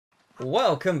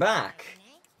Welcome back!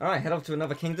 Alright, head off to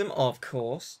another kingdom, of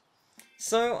course.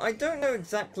 So, I don't know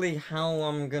exactly how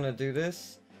I'm gonna do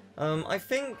this. I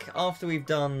think after we've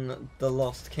done the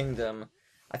Lost Kingdom,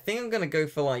 I think I'm gonna go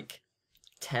for like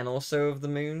 10 or so of the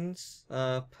moons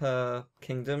per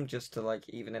kingdom, just to like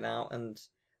even it out and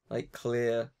like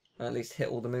clear, at least hit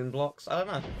all the moon blocks. I don't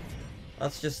know.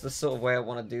 That's just the sort of way I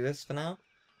want to do this for now.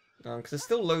 Because there's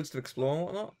still loads to explore and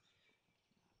whatnot.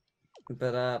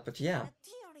 But yeah.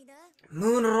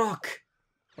 Moon Rock!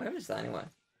 Where is that anyway?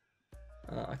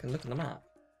 I can look at the map.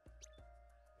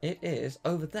 It is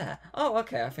over there. Oh,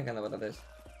 okay, I think I know what that is.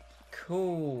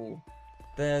 Cool.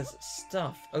 There's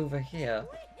stuff over here.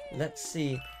 Let's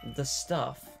see the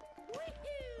stuff.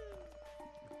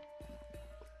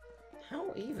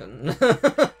 How even?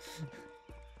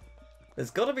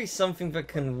 There's got to be something that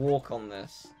can walk on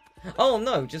this. Oh,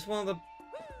 no, just one of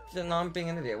the... No, I'm being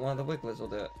an idiot. One of the wigglers will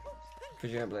do it.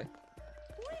 Presumably.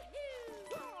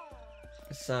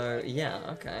 So, yeah,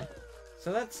 okay.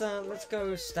 So let's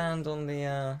go stand on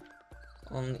the,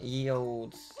 on ye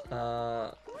old,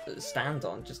 stand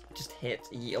on, just hit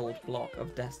ye old block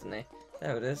of destiny.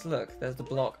 There it is, look, there's the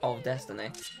block of destiny.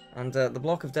 And, the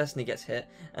block of destiny gets hit,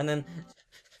 and then,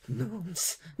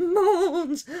 moons!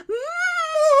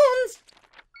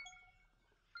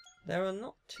 There are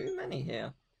not too many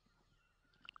here.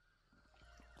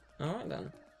 Alright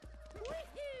then.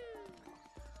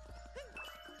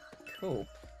 Cool.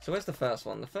 So where's the first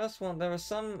one? The first one, there are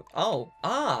some... Oh!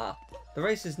 Ah! The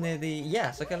race is near the...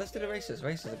 Yes, okay, let's do the races.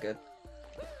 Races are good.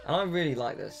 And I really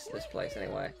like this place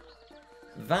anyway.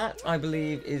 That, I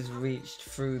believe, is reached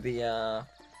through the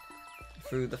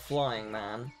flying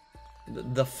man.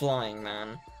 The flying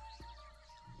man.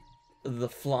 The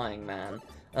flying man.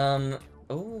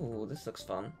 Oh, this looks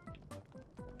fun.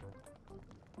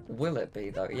 Will it be,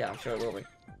 though? Yeah, I'm sure it will be.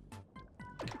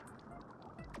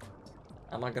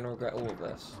 Am I going to regret all of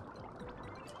this?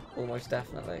 Almost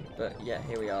definitely. But yeah,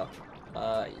 here we are.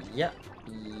 Yep.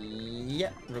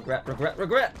 Yep.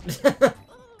 Regret.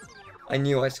 I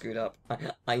knew I screwed up.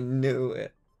 I knew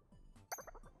it.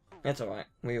 It's alright.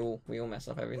 We all mess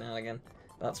up every now and again.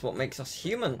 That's what makes us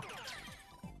human.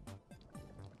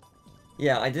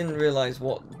 Yeah, I didn't realise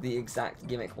what the exact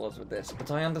gimmick was with this,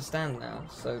 but I understand now,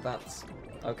 so that's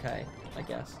okay, I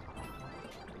guess.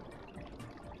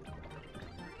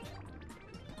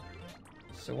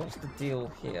 So what's the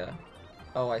deal here?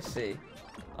 Oh, I see.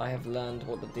 I have learned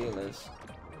what the deal is.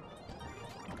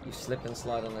 You slip and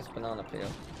slide on this banana peel.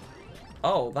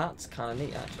 Oh, that's kind of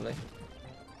neat, actually.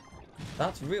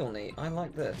 That's real neat. I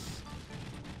like this.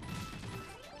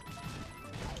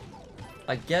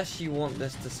 I guess you want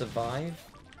this to survive?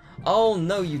 Oh,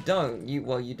 no, you don't.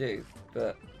 Well, you do,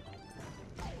 but...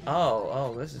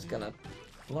 Oh, this is gonna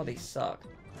bloody suck.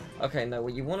 Okay, no,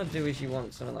 what you want to do is you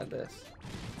want something like this.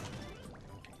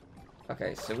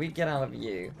 Okay, so we get out of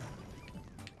you.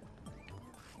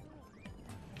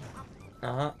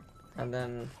 And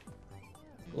then...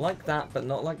 Like that, but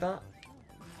not like that?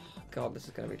 God, this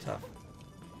is gonna be tough.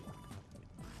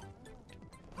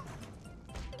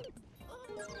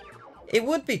 It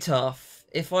would be tough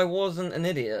if I wasn't an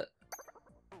idiot.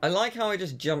 I like how I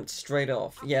just jumped straight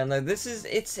off. Yeah, no, this is...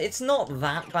 It's not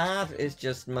that bad, it's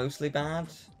just mostly bad.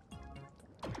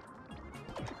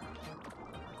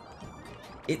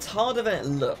 It's harder than it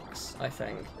looks, I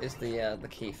think, is the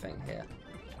key thing here.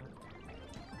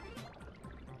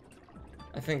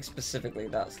 I think specifically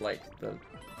that's like the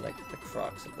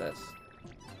crux of this.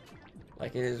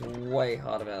 Like, it is way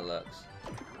harder than it looks.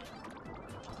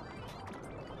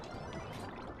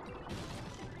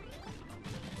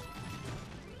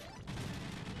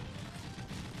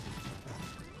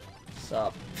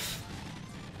 Sup?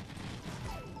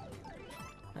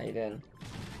 How you doing?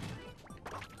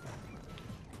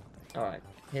 Alright,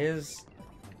 here's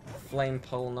flame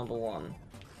pole number 1.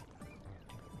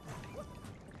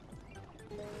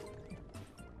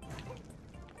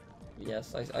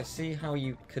 Yes, I see how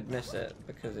you could miss it,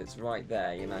 because it's right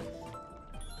there, you know.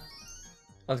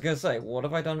 I was gonna say, what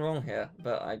have I done wrong here?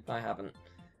 But I haven't.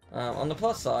 On the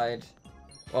plus side...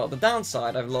 Well, the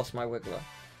downside, I've lost my wiggler.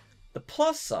 The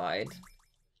plus side...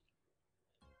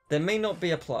 There may not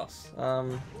be a plus.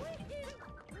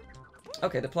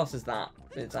 Okay, the plus is that.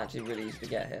 It's actually really easy to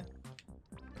get here.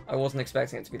 I wasn't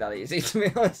expecting it to be that easy, to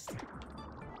be honest.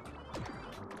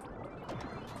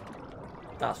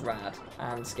 That's rad.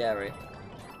 And scary.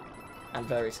 And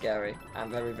very scary.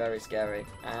 And very, very scary.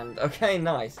 And, okay,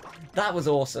 nice. That was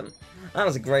awesome. That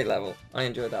was a great level. I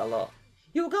enjoyed that a lot.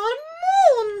 You got a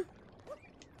moon!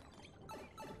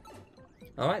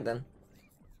 Alright then.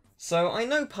 So, I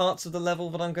know parts of the level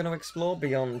that I'm going to explore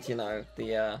beyond, you know,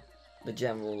 the the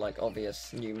general, like,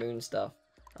 obvious New Moon stuff.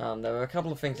 There are a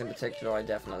couple of things in particular I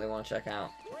definitely want to check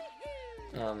out.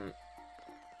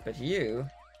 But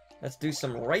let's do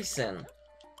some racing.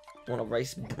 Want to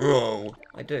race? Bro!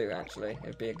 I do, actually.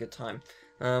 It'd be a good time.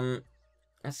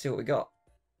 Let's see what we got.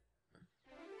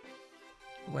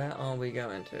 Where are we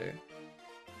going to?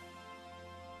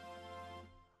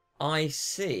 I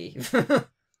see.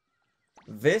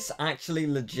 This actually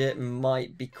legit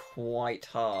might be quite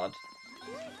hard.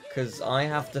 Because I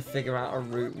have to figure out a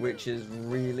route which is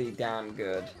really damn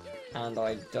good. And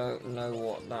I don't know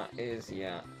what that is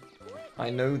yet. I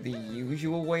know the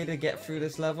usual way to get through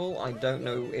this level. I don't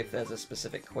know if there's a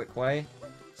specific quick way.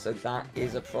 So that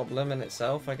is a problem in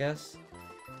itself, I guess.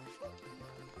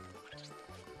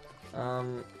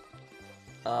 Oh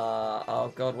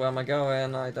god, where am I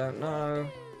going? I don't know.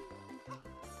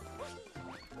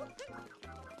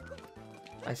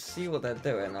 I see what they're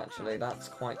doing, actually. That's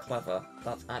quite clever.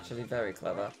 That's actually very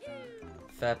clever.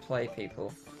 Fair play,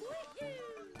 people.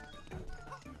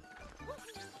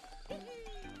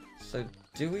 So,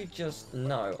 do we just...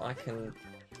 No, I can...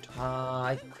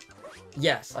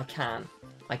 Yes, I can.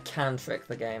 I can trick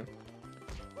the game.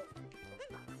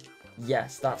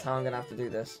 Yes, that's how I'm gonna have to do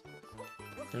this.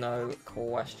 No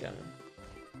question.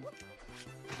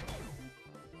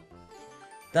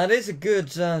 That is a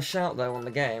good shout, though, on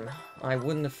the game. I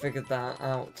wouldn't have figured that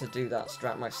out to do that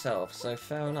strat myself, so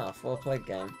fair enough. Well played,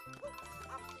 game.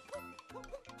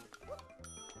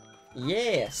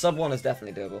 Yeah! Sub 1 is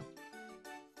definitely doable.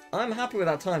 I'm happy with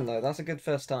that time, though. That's a good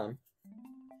first time.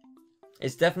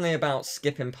 It's definitely about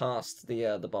skipping past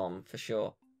the bomb, for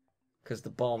sure. Because the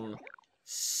bomb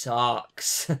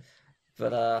sucks.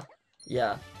 But,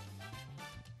 yeah.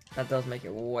 That does make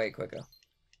it way quicker.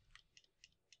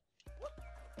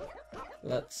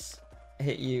 Let's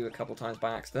hit you a couple times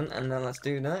by accident, and then let's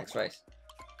do the next race.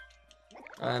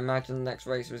 I imagine the next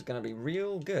race was going to be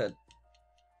real good.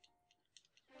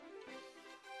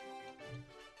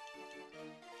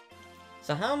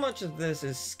 So how much of this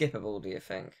is skippable, do you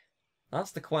think?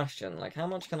 That's the question. Like, how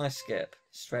much can I skip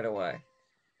straight away?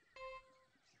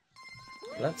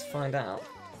 Let's find out.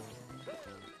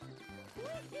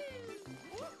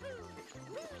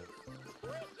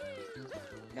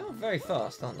 They are very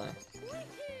fast, aren't they?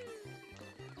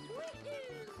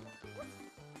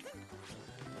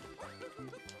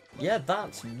 Yeah,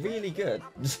 that's really good.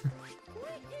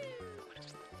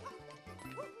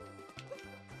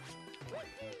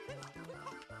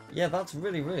 Yeah, that's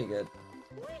really, really good.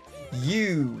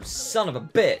 You son of a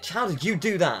bitch! How did you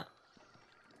do that?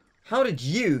 How did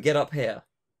you get up here?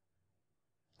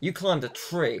 You climbed a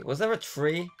tree. Was there a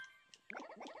tree?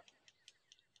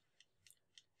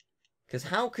 Because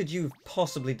how could you have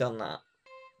possibly done that?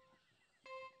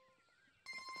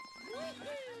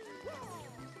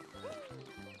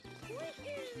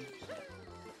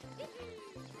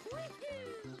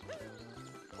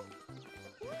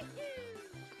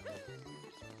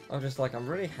 I'm just like, I'm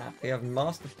really happy I've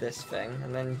mastered this thing,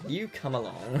 and then you come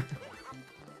along.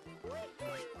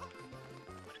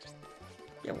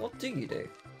 Yeah, what do you do?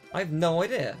 I have no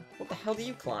idea. What the hell do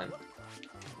you climb?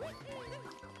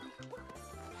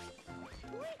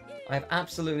 I have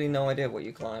absolutely no idea what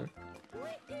you climb.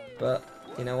 But,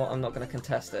 you know what? I'm not going to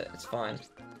contest it. It's fine.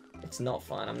 It's not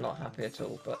fine. I'm not happy at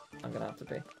all, but I'm going to have to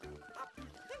be.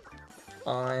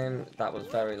 That was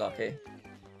very lucky.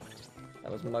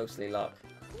 That was mostly luck.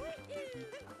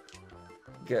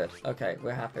 Good. Okay,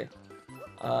 we're happy.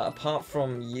 Apart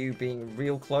from you being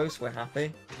real close, we're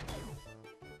happy.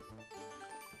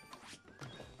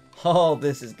 Oh,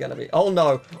 this is gonna be... Oh,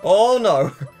 no! Oh,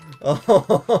 no!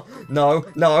 Oh, no,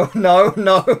 no, no,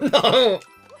 no, no!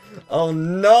 Oh,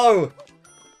 no!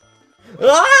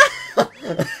 Ah!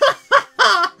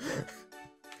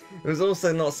 It was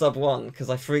also not sub 1, because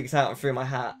I freaked out and threw my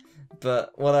hat.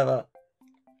 But, whatever.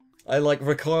 I, like,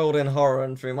 recoiled in horror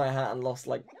and threw my hat and lost,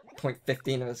 like,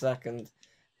 0.15 of a second.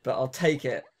 But I'll take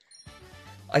it.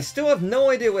 I still have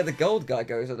no idea where the gold guy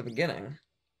goes at the beginning.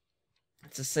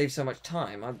 To save so much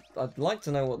time. I'd like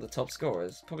to know what the top score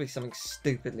is. Probably something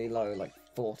stupidly low, like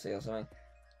 40 or something.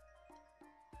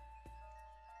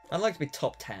 I'd like to be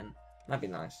top 10. That'd be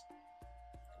nice.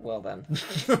 Well then.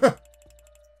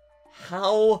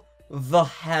 How the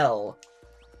hell?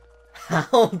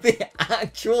 How the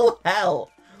actual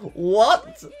hell?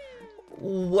 What?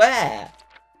 Where?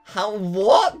 How?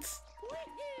 What?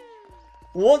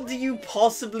 What do you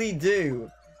possibly do?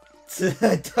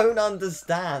 I don't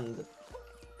understand.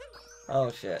 Oh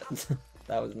shit.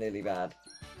 That was nearly bad.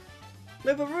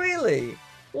 No, but really?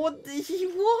 What?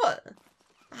 What?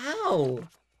 How?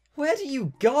 Where do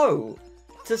you go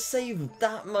to save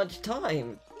that much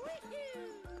time?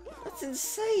 That's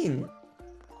insane!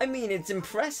 I mean, it's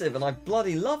impressive and I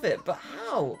bloody love it, but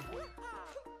how?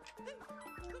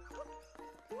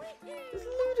 It's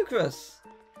ludicrous!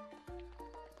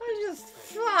 I just...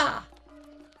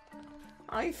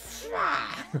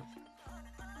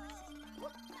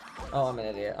 Oh, I'm an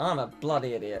idiot. I'm a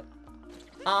bloody idiot.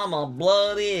 I'm a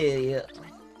bloody idiot.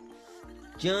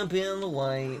 Jump in the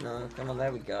way. No, come on,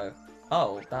 there we go.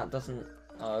 Oh, that doesn't...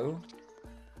 Oh.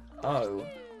 Oh.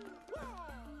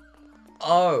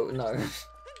 Oh, no.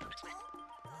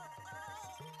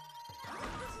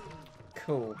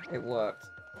 Cool, it worked.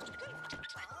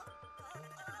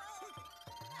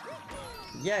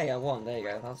 Yay, I won. There you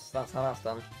go. That's how that's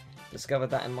done.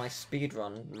 Discovered that in my speed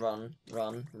run. Run.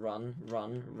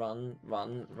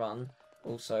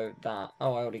 Also, that.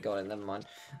 Oh, I already got it. Never mind.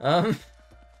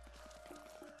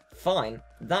 Fine.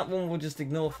 That one we'll just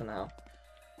ignore for now.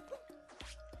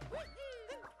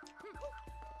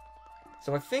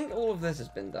 So I think all of this has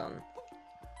been done.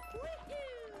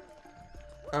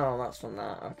 Oh, that's from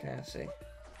that. Okay, I see.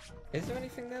 Is there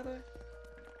anything there, though?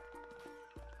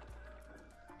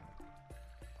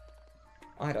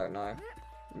 I don't know.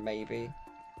 Maybe.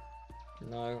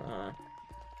 No? I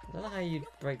don't know how you'd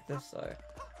break this, though.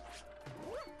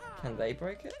 Can they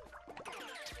break it?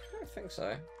 I don't think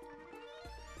so.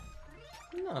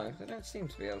 No, they don't seem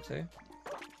to be able to.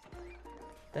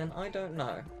 Then I don't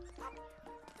know.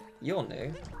 You're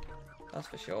new. That's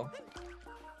for sure.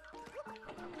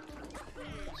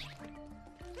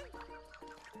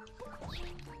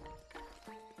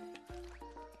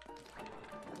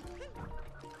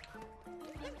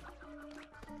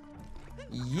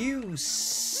 You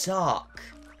suck.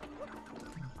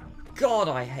 God,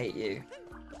 I hate you.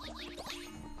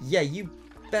 Yeah, you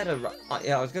better...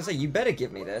 yeah, I was gonna say, you better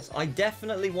give me this. I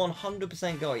definitely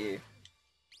 100% got you.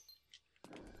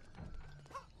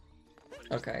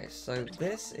 Okay, so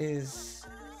this is...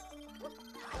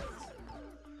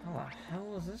 How the hell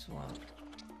was this one?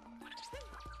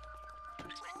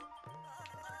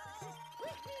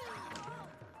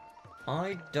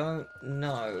 I don't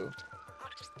know.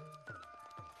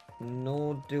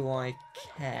 Nor do I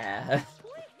care.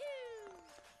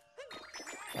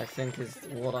 I think is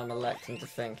what I'm electing to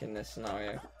think in this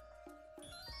scenario.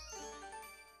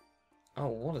 Oh,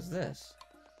 what is this?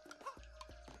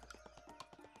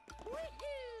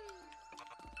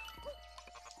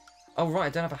 Oh, right, I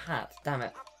don't have a hat. Damn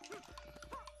it.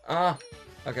 Ah!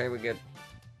 Okay, we're good.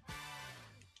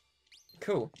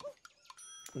 Cool.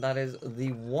 That is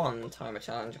the one timer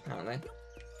challenge, apparently,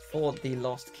 for the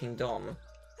Lost Kingdom.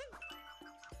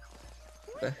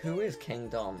 But who is King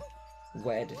Dom?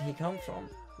 Where did he come from?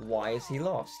 Why is he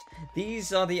lost?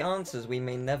 These are the answers we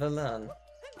may never learn.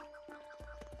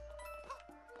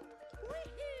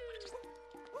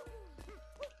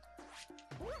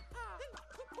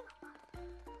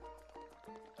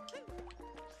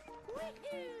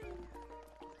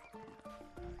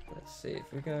 Let's see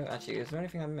if we go... Actually, is there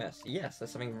anything I missed? Yes, there's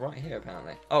something right here,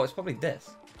 apparently. Oh, it's probably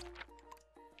this.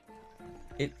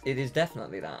 It is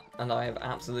definitely that, and I have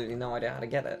absolutely no idea how to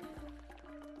get it.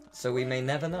 So we may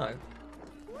never know.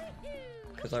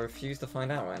 Because I refuse to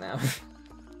find out right now.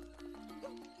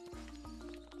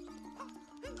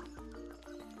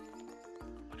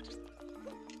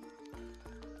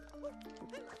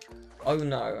 Oh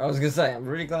no, I was going to say, I'm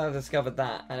really glad I discovered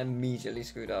that and immediately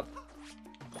screwed up.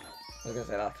 I was going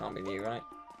to say, that can't be new, right?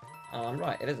 I'm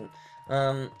right, it isn't.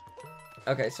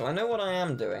 Okay, so I know what I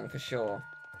am doing, for sure.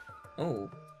 Oh.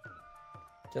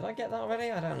 Did I get that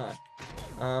already? I don't know.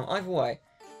 Either way,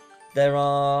 there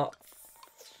are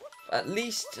at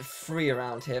least 3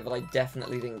 around here that I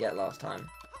definitely didn't get last time.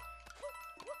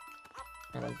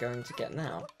 And I'm going to get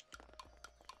now.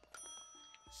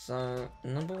 So,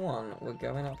 number 1, we're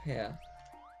going up here.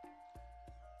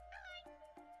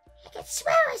 I could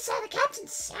swear I saw the captain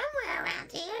somewhere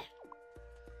around here.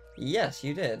 Yes,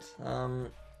 you did.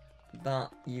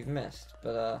 That you've missed,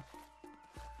 but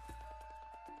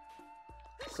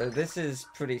so this is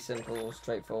pretty simple,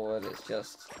 straightforward. It's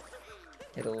just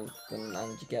hit all them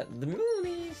and you get the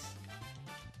moonies.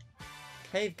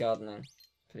 Cave gardening,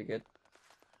 pretty good.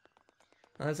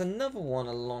 Now there's another one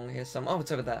along here somewhere. Oh,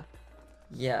 it's over there.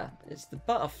 Yeah, it's the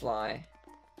butterfly.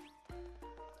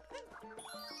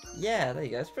 Yeah, there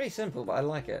you go. It's pretty simple, but I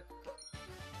like it.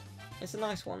 It's a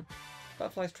nice one.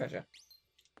 Butterfly's treasure.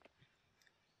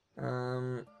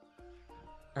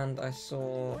 And I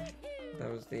saw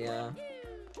there was the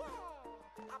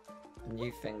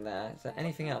new thing there. Is there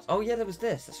anything else? Oh yeah, there was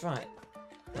this. That's right.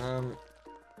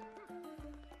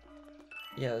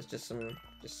 Yeah, there's just some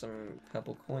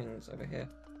purple coins over here.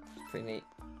 It's pretty neat.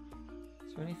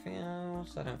 Is there anything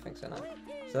else? I don't think so, no.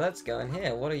 So let's go in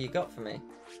here. What do you got for me?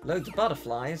 Loads of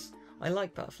butterflies. I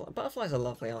like butterflies. Butterflies are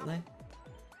lovely, aren't they?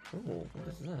 Ooh, what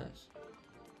is this?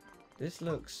 This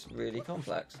looks really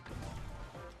complex.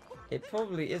 It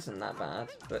probably isn't that bad,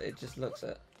 but it just looks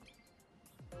it.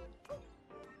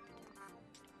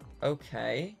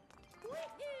 Okay.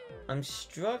 I'm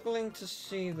struggling to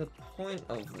see the point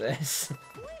of this.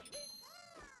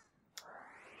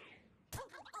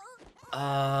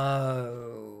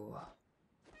 Oh.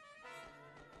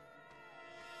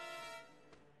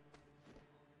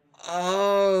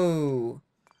 Oh.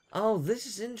 Oh, this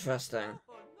is interesting.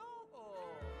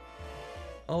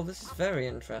 Oh, this is very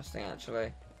interesting,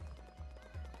 actually.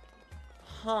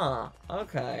 Huh.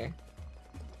 Okay.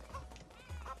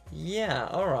 Yeah,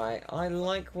 alright. I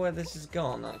like where this has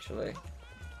gone, actually.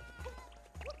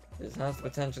 This has the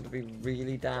potential to be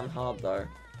really damn hard, though.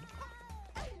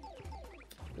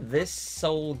 This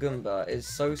Soul Goomba is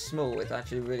so small, it's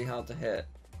actually really hard to hit.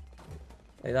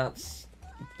 Like, that's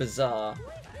bizarre,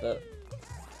 but...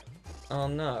 Oh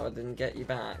no, I didn't get you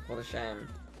back. What a shame.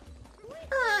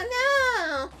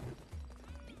 Oh no!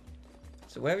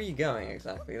 So where are you going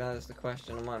exactly? That is the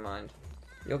question in my mind.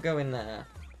 You're going there,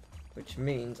 which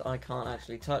means I can't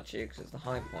actually touch you because it's the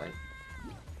high point.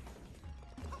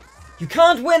 You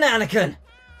can't win, Anakin!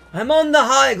 I'm on the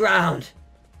high ground!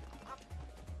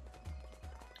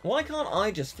 Why can't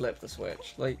I just flip the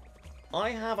switch? Like,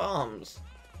 I have arms.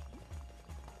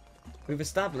 We've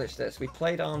established this. We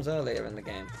played arms earlier in the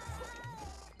game.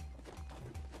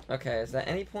 Okay, is there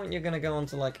any point you're going to go on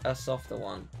to, like, a softer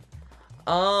one?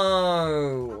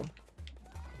 Oh!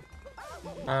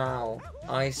 Ow.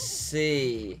 I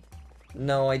see.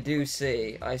 No, I do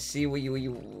see. I see where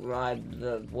you ride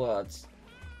the words.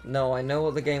 No, I know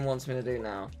what the game wants me to do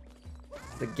now.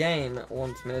 The game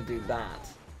wants me to do that.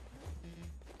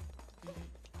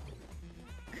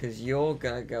 Because you're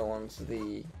gonna go on to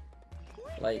the,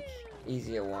 like,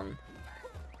 easier one.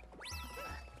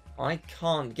 I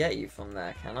can't get you from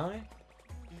there, can I?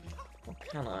 Or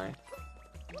can I?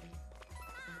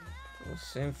 We'll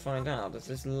soon find out. Does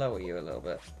this lower you a little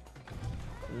bit?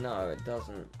 No, it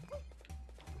doesn't.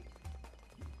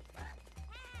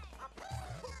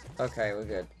 Okay, we're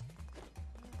good.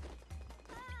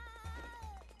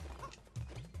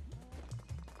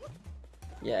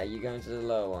 Yeah, you go into the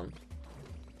lower one.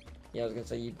 Yeah, I was gonna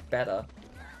say, you better.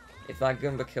 If that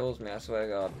Goomba kills me, I swear to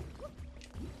God.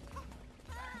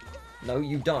 No,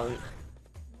 you don't.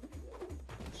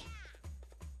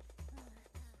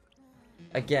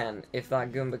 Again, if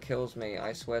that Goomba kills me,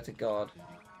 I swear to God.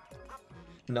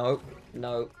 No,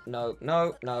 no, no,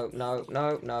 no, no, no,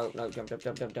 no, no, no, jump, jump,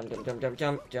 jump, jump, jump, jump, jump, jump,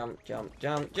 jump, jump, jump,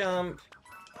 jump, jump.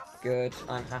 Good,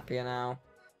 I'm happier now.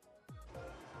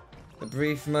 The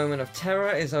brief moment of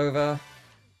terror is over.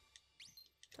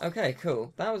 Okay,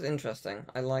 cool. That was interesting.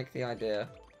 I like the idea.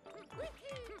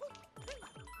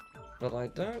 But I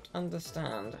don't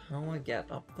understand how I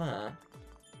get up there.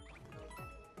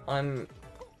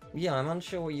 Yeah, I'm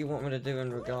unsure what you want me to do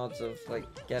in regards of, like,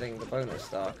 getting the bonus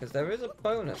star. Because there is a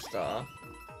bonus star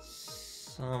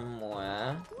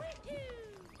somewhere.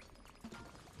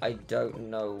 I don't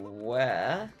know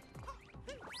where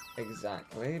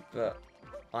exactly, but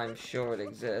I'm sure it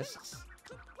exists.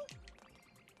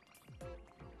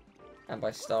 And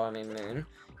by star, I mean moon.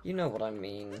 You know what I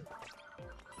mean.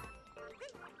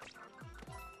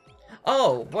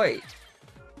 Oh, wait.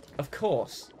 Of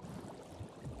course.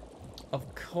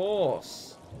 Of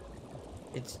course.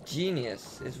 It's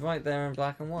genius. It's right there in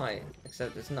black and white.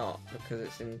 Except it's not, because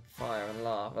it's in fire and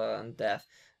lava and death.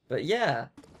 But yeah.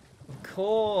 Of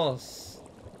course.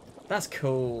 That's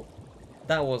cool.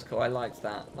 That was cool. I liked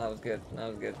that. That was good. That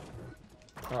was good.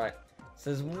 Alright. So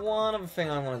there's one other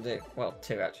thing I want to do. Well,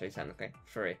 two actually, technically.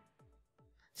 Three.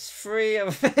 It's three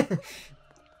other things.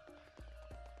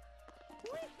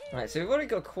 Right, so we've already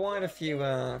got quite a few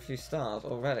stars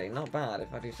already. Not bad,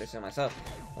 if I do say so myself.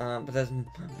 But there's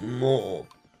more.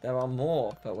 There are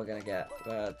more that we're going to get.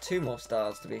 2 more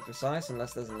stars, to be precise,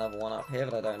 unless there's another one up here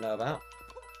that I don't know about.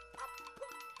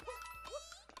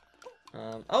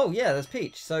 Oh, yeah, there's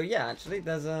Peach. So, yeah, actually,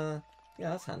 there's a...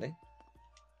 yeah, that's handy.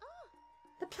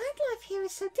 The plant life here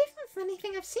is so different from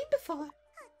anything I've seen before.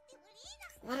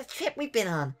 What a trip we've been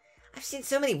on. I've seen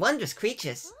so many wondrous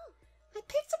creatures. I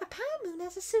picked up a power moon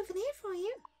as a souvenir for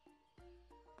you.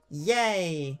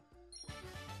 Yay!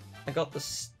 I got the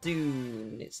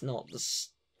stoon. It's not the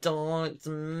star, it's the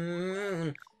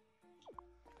moon.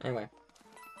 Anyway.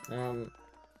 We want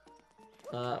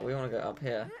to go up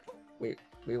here. We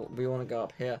want to go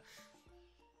up here.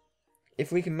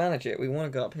 If we can manage it, we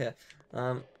want to go up here.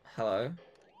 Hello.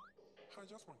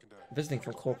 Visiting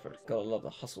from corporate. Gotta love the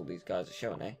hustle these guys are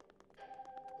showing, eh?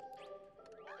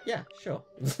 Yeah, sure.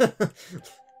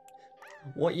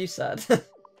 What you said. Of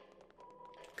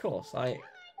course, I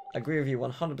agree with you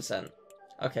 100%.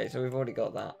 Okay, so we've already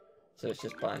got that. So it's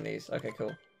just buying these. Okay,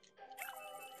 cool.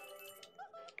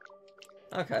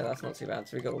 Okay, that's not too bad.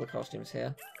 So we got all the costumes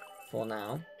here for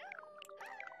now.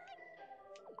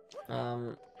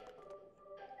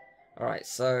 Alright,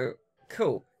 so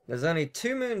cool. There's only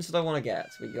 2 moons that I want to get.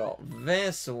 We got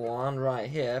this one right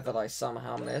here that I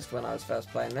somehow missed when I was first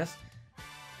playing this.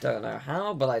 Don't know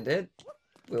how, but I did.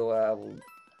 We'll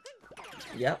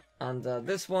yep, and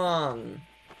this one.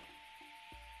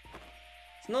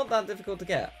 It's not that difficult to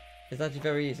get. It's actually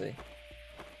very easy.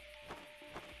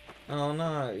 Oh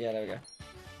no, yeah, there we go.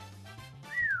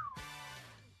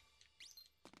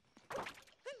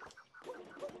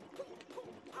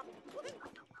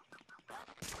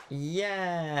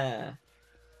 Yeah!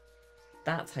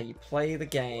 That's how you play the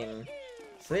game.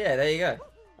 So yeah, there you go.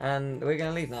 And we're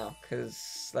gonna leave now,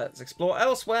 because let's explore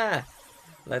elsewhere!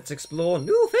 Let's explore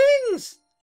new things!